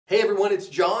Hey everyone, it's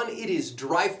John. It is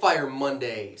Dry Fire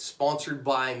Monday, sponsored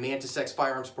by Mantis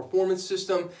Firearms Performance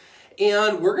System.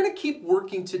 And we're going to keep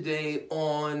working today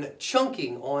on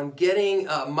chunking, on getting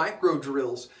micro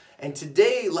drills. And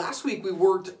today, last week, we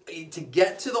worked to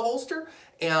get to the holster.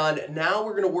 And now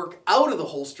we're going to work out of the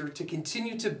holster to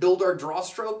continue to build our draw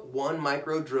stroke one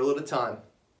micro drill at a time.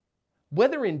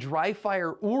 Whether in dry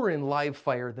fire or in live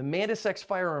fire, the Mantis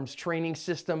Firearms training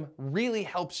system really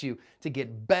helps you to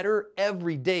get better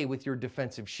every day with your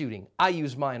defensive shooting. I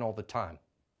use mine all the time.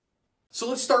 So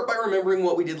let's start by remembering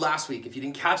what we did last week. If you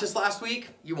didn't catch us last week,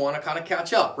 you want to kind of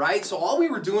catch up, right? So all we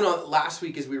were doing last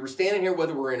week is we were standing here,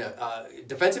 whether we're in a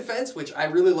defensive fence, which I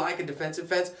really like a defensive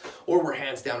fence, or we're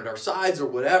hands down at our sides or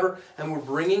whatever, and we're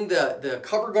bringing the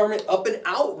cover garment up and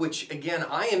out, which again,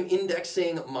 I am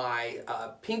indexing my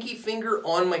pinky finger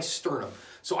on my sternum.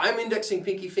 So I'm indexing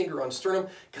pinky finger on sternum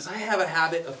because I have a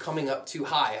habit of coming up too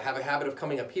high. I have a habit of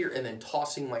coming up here and then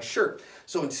tossing my shirt.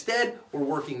 So instead, we're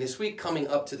working this week coming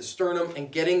up to the sternum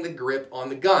and getting the grip on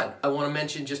the gun. I want to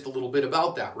mention just a little bit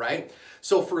about that, right?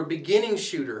 So for a beginning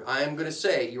shooter, I am going to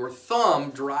say your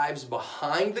thumb drives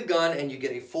behind the gun and you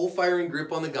get a full firing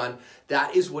grip on the gun.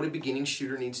 That is what a beginning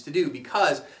shooter needs to do,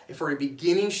 because for a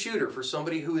beginning shooter, for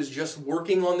somebody who is just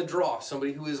working on the draw,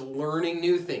 somebody who is learning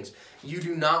new things, you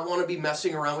do not want to be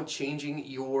messing around with changing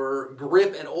your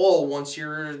grip at all once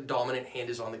your dominant hand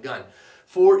is on the gun.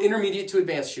 For intermediate to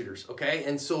advanced shooters, okay?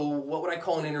 And so what would I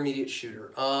call an intermediate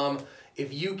shooter?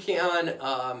 If you can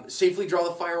safely draw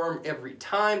the firearm every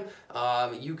time,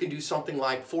 you can do something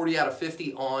like 40 out of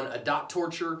 50 on a dot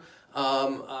torture.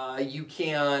 You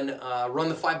can run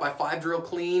the 5x5 drill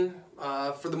clean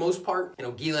for the most part,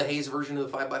 Gila Hayes version of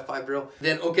the 5x5 drill.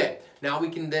 Then, okay, now we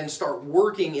can then start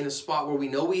working in a spot where we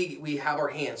know we have our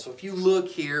hands. So if you look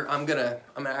here, I'm gonna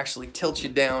actually tilt you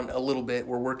down a little bit.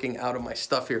 We're working out of my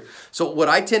stuff here. So what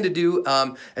I tend to do,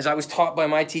 as I was taught by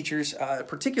my teachers,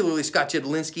 particularly Scott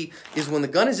Jedlinski, is when the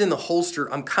gun is in the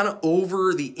holster, I'm kind of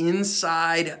over the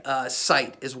inside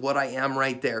sight is what I am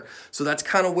right there. So that's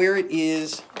kind of where it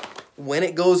is when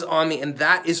it goes on me, and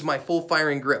that is my full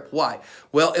firing grip. Why?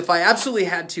 Well, if I absolutely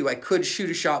had to, I could shoot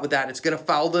a shot with that. It's going to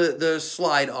foul the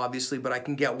slide, obviously, but I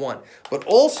can get one. But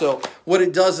also, what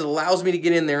it does, it allows me to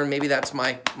get in there, and maybe that's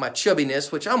my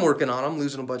chubbiness, which I'm working on. I'm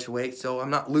losing a bunch of weight, so I'm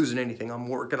not losing anything. I'm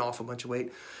working off a bunch of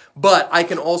weight. But I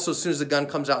can also, as soon as the gun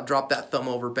comes out, drop that thumb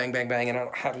over, bang, bang, bang, and I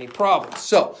don't have any problems.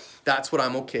 So that's what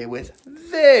I'm okay with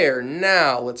there.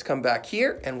 Now, let's come back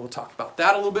here, and we'll talk about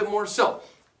that a little bit more. So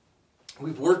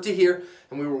we've worked to here,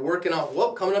 and we were working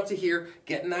on, coming up to here,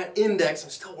 getting that index. I'm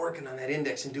still working on that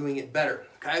index and doing it better,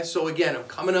 okay? So again, I'm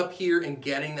coming up here and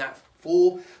getting that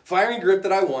full firing grip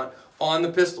that I want on the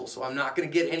pistol. So I'm not going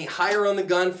to get any higher on the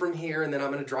gun from here, and then I'm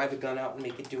going to drive the gun out and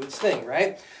make it do its thing,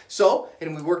 right? So,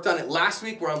 and we worked on it last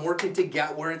week where I'm working to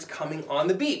get where it's coming on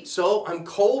the beat. So I'm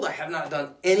cold. I have not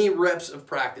done any reps of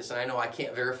practice, and I know I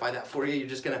can't verify that for you. You're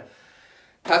just going to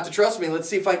have to trust me. Let's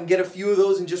see if I can get a few of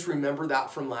those and just remember that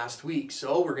from last week.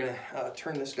 So we're going to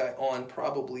turn this guy on,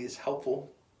 probably is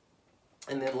helpful.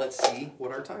 And then let's see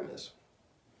what our time is.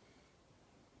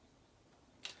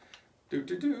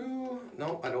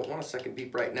 No, I don't want a second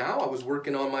beep right now. I was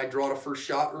working on my draw to first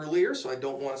shot earlier, so I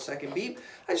don't want a second beep.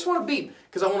 I just want a beep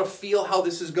because I want to feel how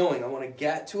this is going. I want to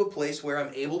get to a place where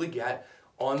I'm able to get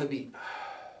on the beep.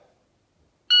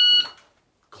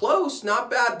 Close,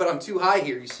 not bad, but I'm too high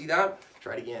here. You see that?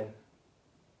 Try it again.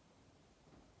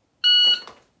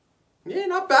 Yeah,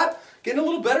 not bad. Getting a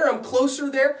little better. I'm closer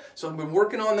there. So I've been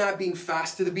working on that, being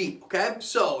fast to the beat, okay?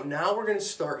 So now we're going to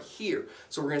start here.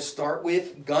 So we're going to start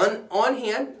with gun on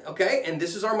hand, okay? And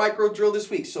this is our micro drill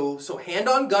this week. So hand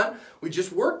on gun, we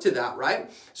just worked to that, right?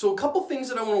 So a couple things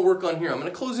that I want to work on here. I'm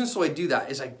going to close in so I do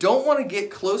that, is I don't want to get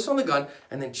close on the gun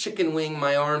and then chicken wing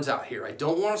my arms out here. I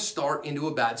don't want to start into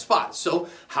a bad spot. So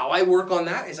how I work on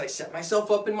that is I set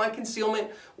myself up in my concealment,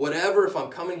 whatever. If I'm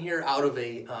coming here out of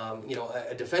a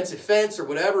defensive fence or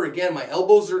whatever, again, my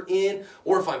elbows are in,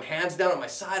 or if I'm hands down at my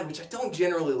side, which I don't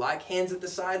generally like hands at the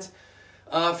sides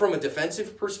from a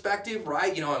defensive perspective,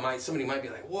 right? Somebody might be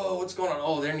like, whoa, what's going on?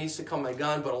 Oh, there needs to come my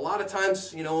gun. But a lot of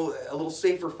times, a little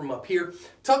safer from up here.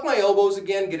 Tuck my elbows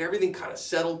again, get everything kind of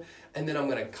settled, and then I'm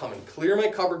going to come and clear my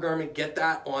cover garment, get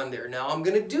that on there. Now I'm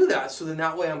going to do that so then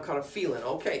that way I'm kind of feeling,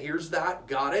 okay, here's that,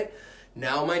 got it.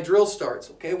 Now my drill starts,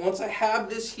 okay? Once I have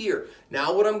this here,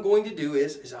 now what I'm going to do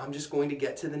is I'm just going to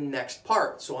get to the next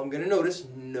part. So I'm going to notice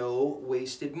no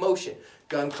wasted motion.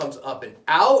 Gun comes up and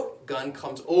out, gun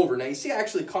comes over. Now you see I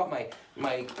actually caught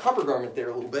my cover garment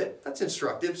there a little bit. That's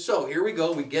instructive. So here we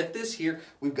go. We get this here.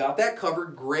 We've got that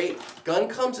covered. Great. Gun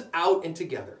comes out and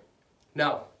together.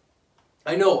 Now,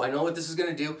 I know what this is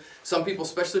going to do. Some people,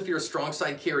 especially if you're a strong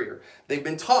side carrier, they've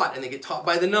been taught, and they get taught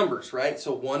by the numbers, right?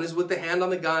 So 1 is with the hand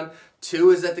on the gun, 2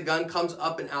 is that the gun comes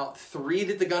up and out, 3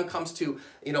 that the gun comes to,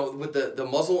 you know, with the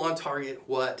muzzle on target,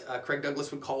 what Craig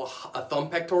Douglas would call a thumb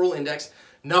pectoral index.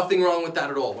 Nothing wrong with that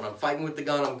at all. When I'm fighting with the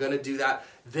gun, I'm going to do that.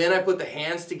 Then I put the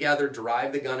hands together,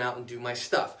 drive the gun out, and do my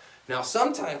stuff. Now,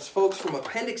 sometimes folks from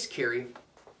appendix carry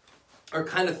are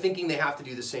kind of thinking they have to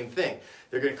do the same thing.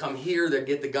 They're going to come here, they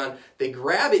get the gun, they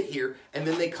grab it here, and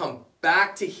then they come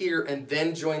back to here and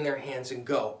then join their hands and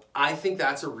go. I think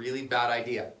that's a really bad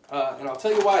idea. And I'll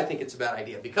tell you why I think it's a bad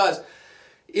idea. Because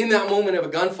in that moment of a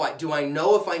gunfight, do I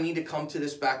know if I need to come to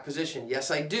this back position?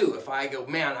 Yes, I do. If I go,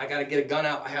 man, I got to get a gun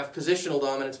out, I have positional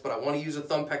dominance, but I want to use a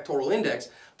thumb pectoral index,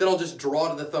 then I'll just draw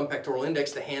to the thumb pectoral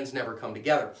index, the hands never come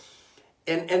together.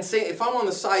 And say, if I'm on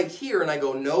the side here and I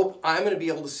go, nope, I'm going to be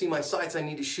able to see my sights, I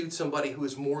need to shoot somebody who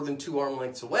is more than 2 arm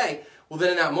lengths away, well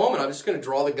then in that moment I'm just going to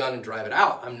draw the gun and drive it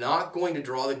out. I'm not going to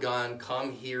draw the gun,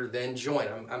 come here, then join.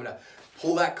 I'm going to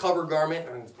pull that cover garment,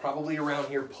 I'm probably around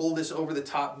here, pull this over the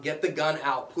top, get the gun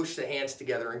out, push the hands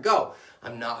together and go.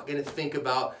 I'm not going to think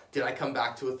about, did I come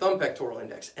back to a thumb pectoral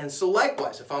index? And so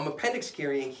likewise, if I'm appendix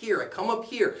carrying here, I come up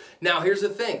here. Now here's the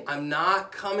thing, I'm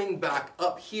not coming back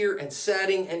up here and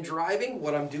setting and driving.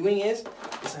 What I'm doing is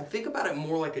I think about it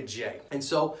more like a J. And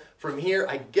so from here,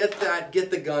 I get that, get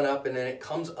the gun up, and then it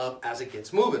comes up as it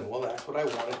gets moving. Well, that's what I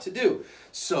wanted to do.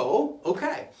 So,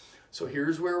 okay. So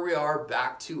here's where we are,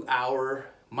 back to our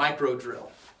micro drill.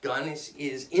 Gun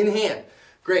is in hand.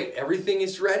 Great, everything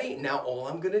is ready. Now all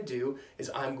I'm going to do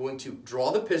is I'm going to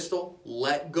draw the pistol,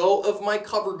 let go of my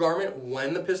cover garment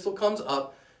when the pistol comes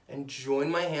up, and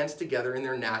join my hands together in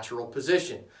their natural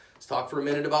position. Let's talk for a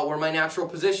minute about where my natural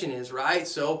position is, right?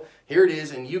 So here it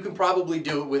is, and you can probably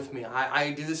do it with me.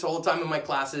 I do this all the time in my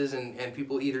classes, and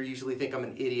people either usually think I'm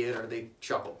an idiot or they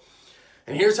chuckle.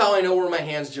 And here's how I know where my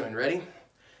hands join. Ready?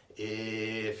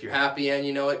 If you're happy and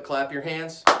you know it, clap your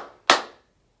hands.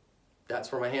 That's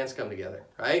where my hands come together,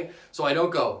 right? So I don't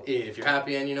go, if you're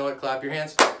happy and you know it, clap your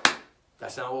hands.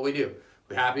 That's not what we do.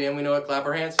 We're happy and we know it, clap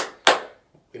our hands.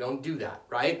 We don't do that,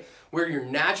 right? Where your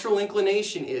natural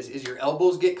inclination is your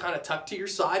elbows get kind of tucked to your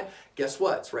side. Guess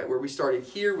what? It's right where we started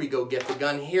here. We go get the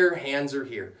gun here, hands are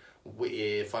here.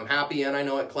 If I'm happy and I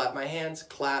know it, clap my hands,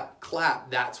 clap,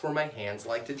 clap. That's where my hands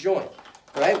like to join,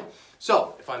 right?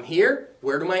 So, if I'm here,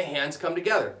 where do my hands come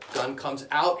together? Gun comes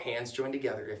out, hands join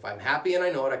together. If I'm happy and I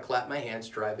know it, I clap my hands,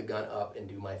 drive the gun up, and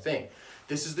do my thing.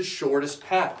 This is the shortest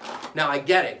path. Now, I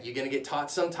get it. You're going to get taught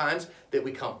sometimes that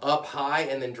we come up high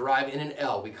and then drive in an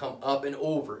L. We come up and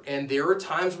over. And there are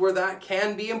times where that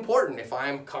can be important. If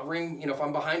I'm covering, if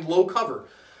I'm behind low cover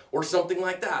or something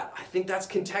like that. I think that's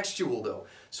contextual, though.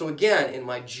 So again, in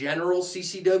my general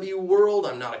CCW world,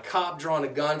 I'm not a cop drawing a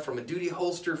gun from a duty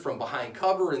holster from behind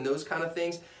cover and those kind of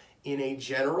things. In a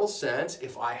general sense,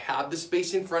 if I have the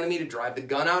space in front of me to drive the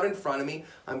gun out in front of me,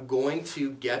 I'm going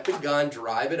to get the gun,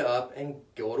 drive it up, and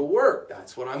go to work.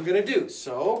 That's what I'm going to do.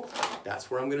 So that's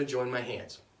where I'm going to join my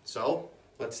hands. So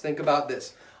let's think about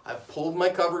this. I've pulled my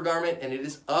cover garment and it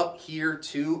is up here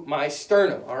to my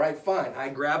sternum. All right, fine. I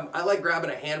like grabbing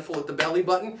a handful at the belly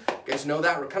button. You guys know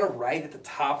that? We're kind of right at the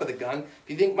top of the gun. If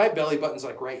you think my belly button's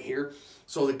like right here,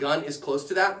 so the gun is close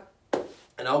to that,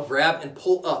 and I'll grab and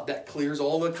pull up. That clears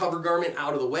all the cover garment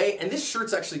out of the way. And this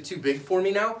shirt's actually too big for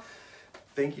me now.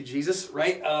 Thank you, Jesus,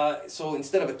 right? So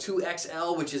instead of a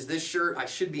 2XL, which is this shirt, I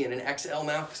should be in an XL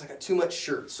now because I got too much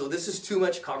shirt. So this is too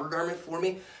much cover garment for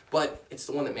me, but it's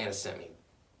the one that Mantis sent me.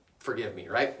 Forgive me,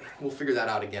 right? We'll figure that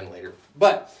out again later.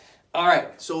 But, all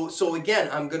right, so again,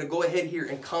 I'm going to go ahead here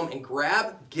and come and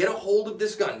grab, get a hold of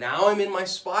this gun. Now I'm in my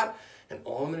spot, and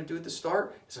all I'm going to do at the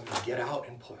start is I'm going to get out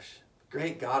and push.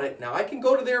 Great, got it. Now I can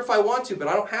go to there if I want to, but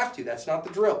I don't have to. That's not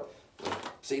the drill.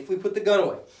 Safely put the gun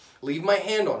away. Leave my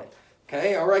hand on it.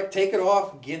 Okay, all right, take it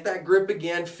off, get that grip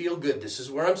again, feel good. This is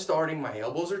where I'm starting. My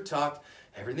elbows are tucked.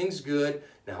 Everything's good.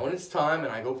 Now when it's time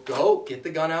and I go, get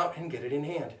the gun out and get it in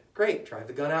hand. Great, drive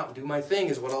the gun out and do my thing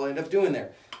is what I'll end up doing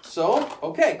there. So,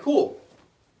 okay, cool.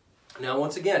 Now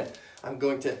once again, I'm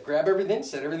going to grab everything,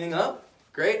 set everything up.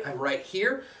 Great, I'm right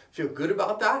here. Feel good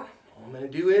about that. All I'm going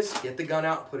to do is get the gun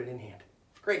out and put it in hand.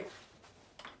 Great.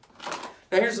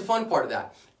 Now here's the fun part of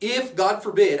that. If, God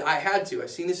forbid, I had to, I've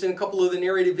seen this in a couple of the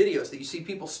narrated videos that you see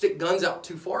people stick guns out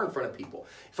too far in front of people.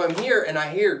 If I'm here and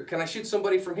I hear, can I shoot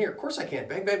somebody from here? Of course I can.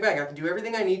 Bang, bang, bang. I can do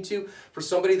everything I need to for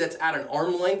somebody that's at an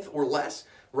arm length or less.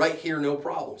 Right here, no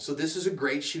problem. So this is a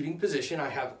great shooting position. I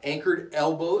have anchored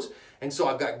elbows, and so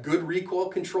I've got good recoil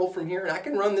control from here, and I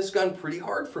can run this gun pretty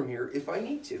hard from here if I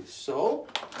need to. So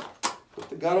put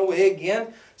the gun away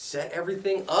again, set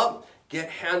everything up, get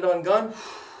hand on gun.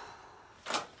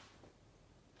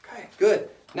 Okay, good.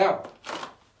 Now,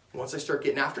 once I start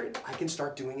getting after it, I can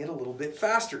start doing it a little bit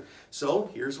faster.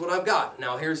 So here's what I've got.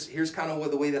 Now here's kind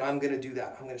of the way that I'm going to do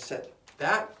that. I'm going to set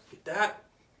that, get that.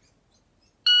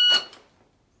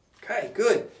 Okay,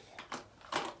 good.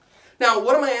 Now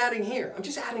what am I adding here? I'm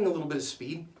just adding a little bit of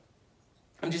speed.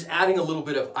 I'm just adding a little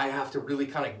bit of, I have to really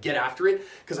kind of get after it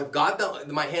because I've got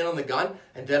my hand on the gun,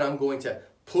 and then I'm going to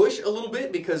push a little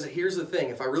bit, because here's the thing.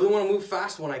 If I really want to move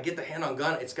fast, when I get the hand on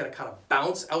gun, it's going to kind of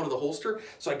bounce out of the holster.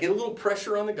 So I get a little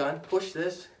pressure on the gun, push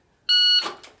this.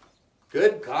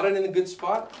 Good, got it in a good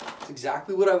spot. That's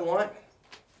exactly what I want.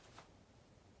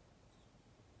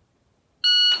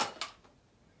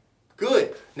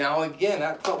 Good. Now again,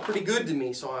 that felt pretty good to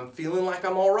me, so I'm feeling like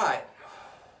I'm all right.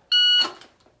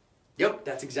 Yep,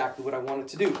 that's exactly what I wanted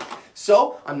to do.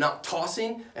 So I'm not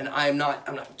tossing, and I'm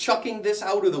not chucking this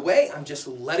out of the way. I'm just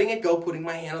letting it go, putting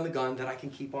my hand on the gun that I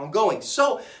can keep on going.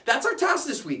 So that's our task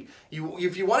this week.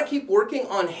 If you want to keep working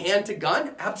on hand to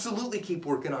gun, absolutely keep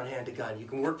working on hand to gun. You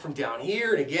can work from down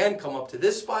here, and again, come up to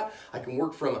this spot. I can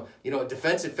work from a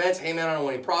defensive fence. Hey man, I don't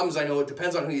want any problems. I know it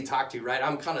depends on who you talk to, right?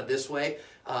 I'm kind of this way.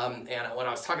 And when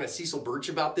I was talking to Cecil Birch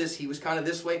about this, he was kind of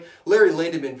this way. Larry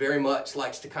Lindemann very much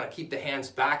likes to kind of keep the hands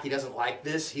back. He doesn't like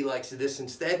this. He likes this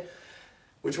instead.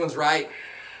 Which one's right?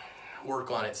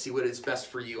 Work on it. See what is best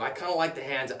for you. I kind of like the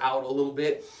hands out a little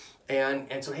bit.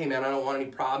 And so, hey man, I don't want any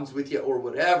problems with you or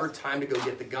whatever. Time to go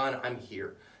get the gun. I'm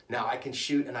here. Now I can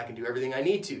shoot and I can do everything I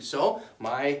need to. So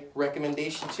my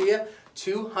recommendation to you,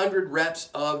 200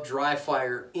 reps of dry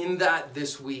fire in that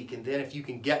this week. And then if you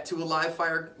can get to a live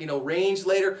fire, range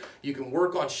later, you can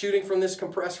work on shooting from this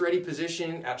compressed ready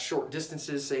position at short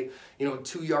distances, say,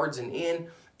 2 yards and in,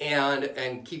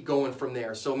 and keep going from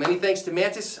there. So many thanks to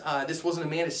Mantis. This wasn't a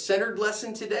Mantis-centered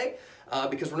lesson today,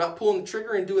 because we're not pulling the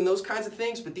trigger and doing those kinds of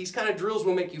things, but these kind of drills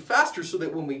will make you faster so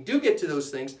that when we do get to those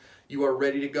things, you are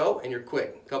ready to go and you're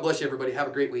quick. God bless you, everybody. Have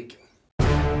a great week.